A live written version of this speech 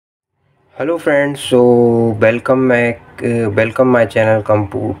Hello friends, so welcome my channel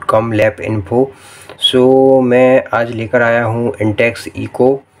come lab info. मैं आज लेकर आया हूँ इंटेक्स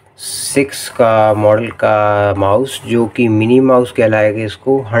इको 6 का मॉडल का माउस, जो कि मिनी माउस कहलाएगा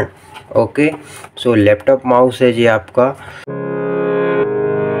इसको। ओके, सो लैपटॉप माउस है जी आपका।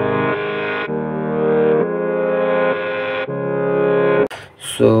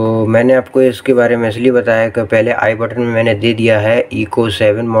 मैंने आपको इसके बारे में इसलिए बताया कि पहले आई बटन में मैंने दे दिया है इको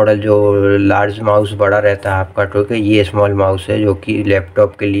 7 मॉडल, जो लार्ज माउस बड़ा रहता है आपका। ठीक है, ये स्मॉल माउस है जो कि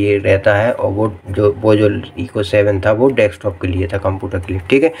लैपटॉप के लिए रहता है, और वो जो इको 7 था वो डेस्कटॉप के लिए था, कंप्यूटर के लिए।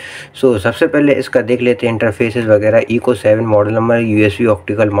 ठीक है, सबसे पहले इसका देख लेते हैं इंटरफेसेस वगैरह। Eco 7 model number, USB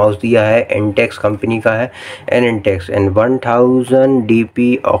optical mouse दिया है, इंटेक्स कंपनी का है, इंटेक्स एंड 1000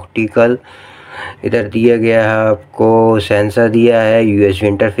 डीपी ऑप्टिकल इधर दिया गया है आपको। सेंसर दिया है, यूएसबी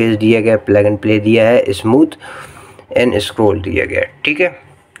इंटरफेस दिया गया, प्लग एंड प्ले दिया है, स्मूथ एंड स्क्रॉल दिया गया। ठीक है,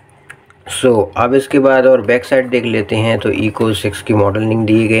 अब इसके बाद और बैक साइड देख लेते हैं। तो इको 6 की मॉडलिंग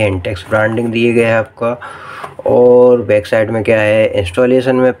दिए गए, इंटेक्स ब्रांडिंग दिए गए है आपका। और बैक साइड में क्या है,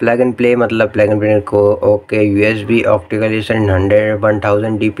 इंस्टॉलेशन में प्लग एंड प्ले, मतलब प्लग एंड प्ले को okay. USB optical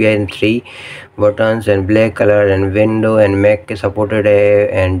 1000 DPI and 3 buttons and black colour and window and Mac के सपोर्टेड है,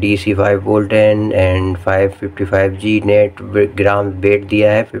 and DC 5 volt and 555G net gram weight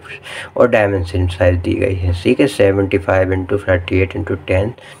दिया है, और डायमेंशन साइज दी गई है। ठीक है, 75x38x10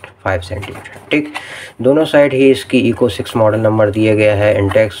 5 सेंटीमीटर। ठीक, दोनों साइड ही इसकी इको 6 मॉडल नंबर दिया गया है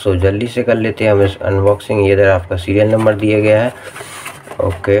इंटेक्स। जल्दी से कर लेते हैं हम इस अनबॉक्सिंग। ये इधर आपका सीरियल नंबर दिया गया है।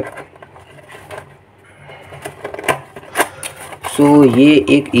 ओके, ये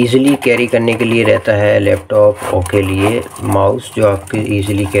एक इजीली कैरी करने के लिए रहता है लैपटॉप के लिए माउस, जो आपके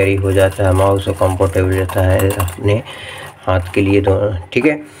इजीली कैरी हो जाता है माउस, और कंफर्टेबल रहता है अपने हाथ के लिए दोनों। ठीक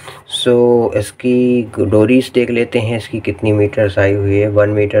है, इसकी डोरीज देख लेते हैं, इसकी कितनी मीटर्स आई हुई है। 1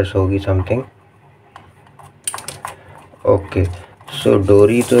 मीटर्स होगी समथिंग। ओके,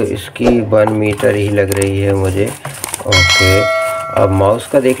 डोरी तो इसकी 1 मीटर ही लग रही है मुझे। ओके, अब माउस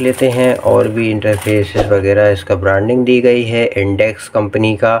का देख लेते हैं, और भी इंटरफेसेस वगैरह। इसका ब्रांडिंग दी गई है इंटेक्स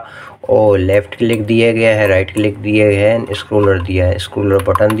कंपनी का, और लेफ़्ट क्लिक दिया गया है, राइट क्लिक दिया गया है, स्क्रोलर दिया है, स्क्रोलर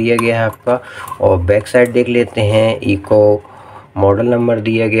बटन दिया गया है आपका। और बैक साइड देख लेते हैं, इको मॉडल नंबर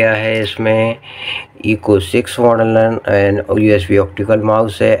दिया गया है इसमें, eco 6 model and USB optical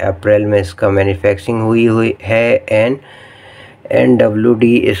mouse है। अप्रैल में इसका मैन्युफैक्चरिंग हुई है, NWD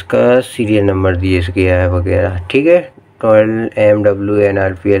इसका सीरियल नंबर दिया गया है वगैरह। ठीक है, 12 MW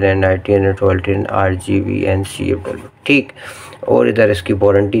NRPL and 19 12 RGB and CFW। ठीक, और इधर इसकी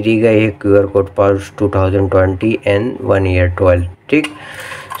वारंटी दी गई है, QR code pass 2020 and 1 year 12। ठीक,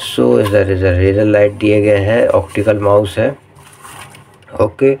 इधर रेजर लाइट दिया गया है, ऑप्टिकल माउस है।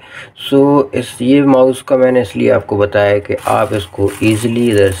 ओके, ये माउस का मैंने इसलिए आपको बताया कि आप इसको ईज़िली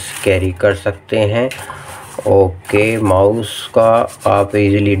इधर कैरी कर सकते हैं। ओके, माउस का आप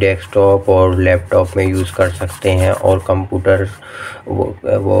इजीली डेस्कटॉप और लैपटॉप में यूज़ कर सकते हैं, और कंप्यूटर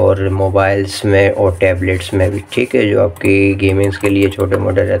और मोबाइल्स में और टैबलेट्स में भी। ठीक है, जो आपकी गेमिंग्स के लिए छोटे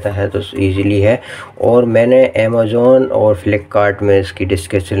मोटे रहता है तो इजीली है। और मैंने अमेज़ॉन और फ्लिपकार्ट में इसकी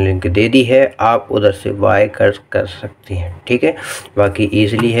डिस्क्रिप्शन लिंक दे दी है, आप उधर से बाय कर सकते हैं। ठीक है, बाकी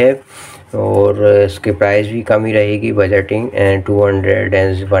ईज़िली है, और इसके प्राइस भी कम ही रहेगी, बजटिंग, एंड 200 एंड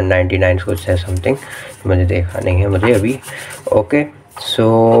 199 कुछ है समथिंग, मुझे देखा नहीं है मुझे अभी। ओके,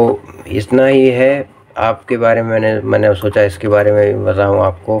 इतना ही है आपके बारे में। मैंने सोचा इसके बारे में बताऊं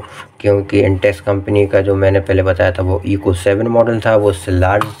आपको, क्योंकि इंटेक्स कंपनी का जो मैंने पहले बताया था वो इको 7 मॉडल था, वो उससे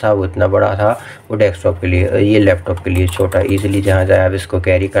लार्ज था, वो इतना बड़ा था, वो डेस्कटॉप के लिए, ये लैपटॉप के लिए छोटा। ईजिली जहाँ जाए आप इसको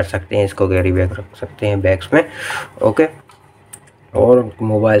कैरी कर सकते हैं, इसको कैरी बैग रख सकते हैं बैग्स में। ओके, और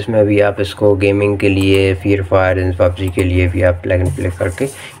मोबाइल्स में भी आप इसको गेमिंग के लिए, फ्री फायर एंड पबजी के लिए भी आप प्लग एंड प्ले करके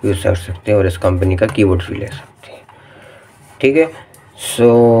यूज़ कर सकते हैं, और इस कंपनी का कीबोर्ड भी ले सकते हैं। ठीक है,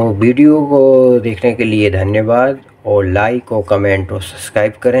 वीडियो को देखने के लिए धन्यवाद, और लाइक और कमेंट और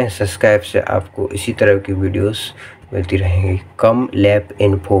सब्सक्राइब करें। सब्सक्राइब से आपको इसी तरह की वीडियोस मिलती रहेंगी। कम लैब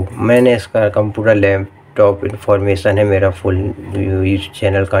इन्फो, मैंने इसका कंप्यूटर लैपटॉप इन्फॉर्मेशन है मेरा फुल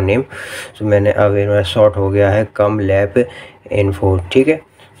चैनल का नेम। मैंने अब मेरा शॉर्ट हो गया है कम लैब इन्फो। ठीक है,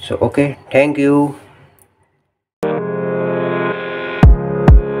 ओके, थैंक यू।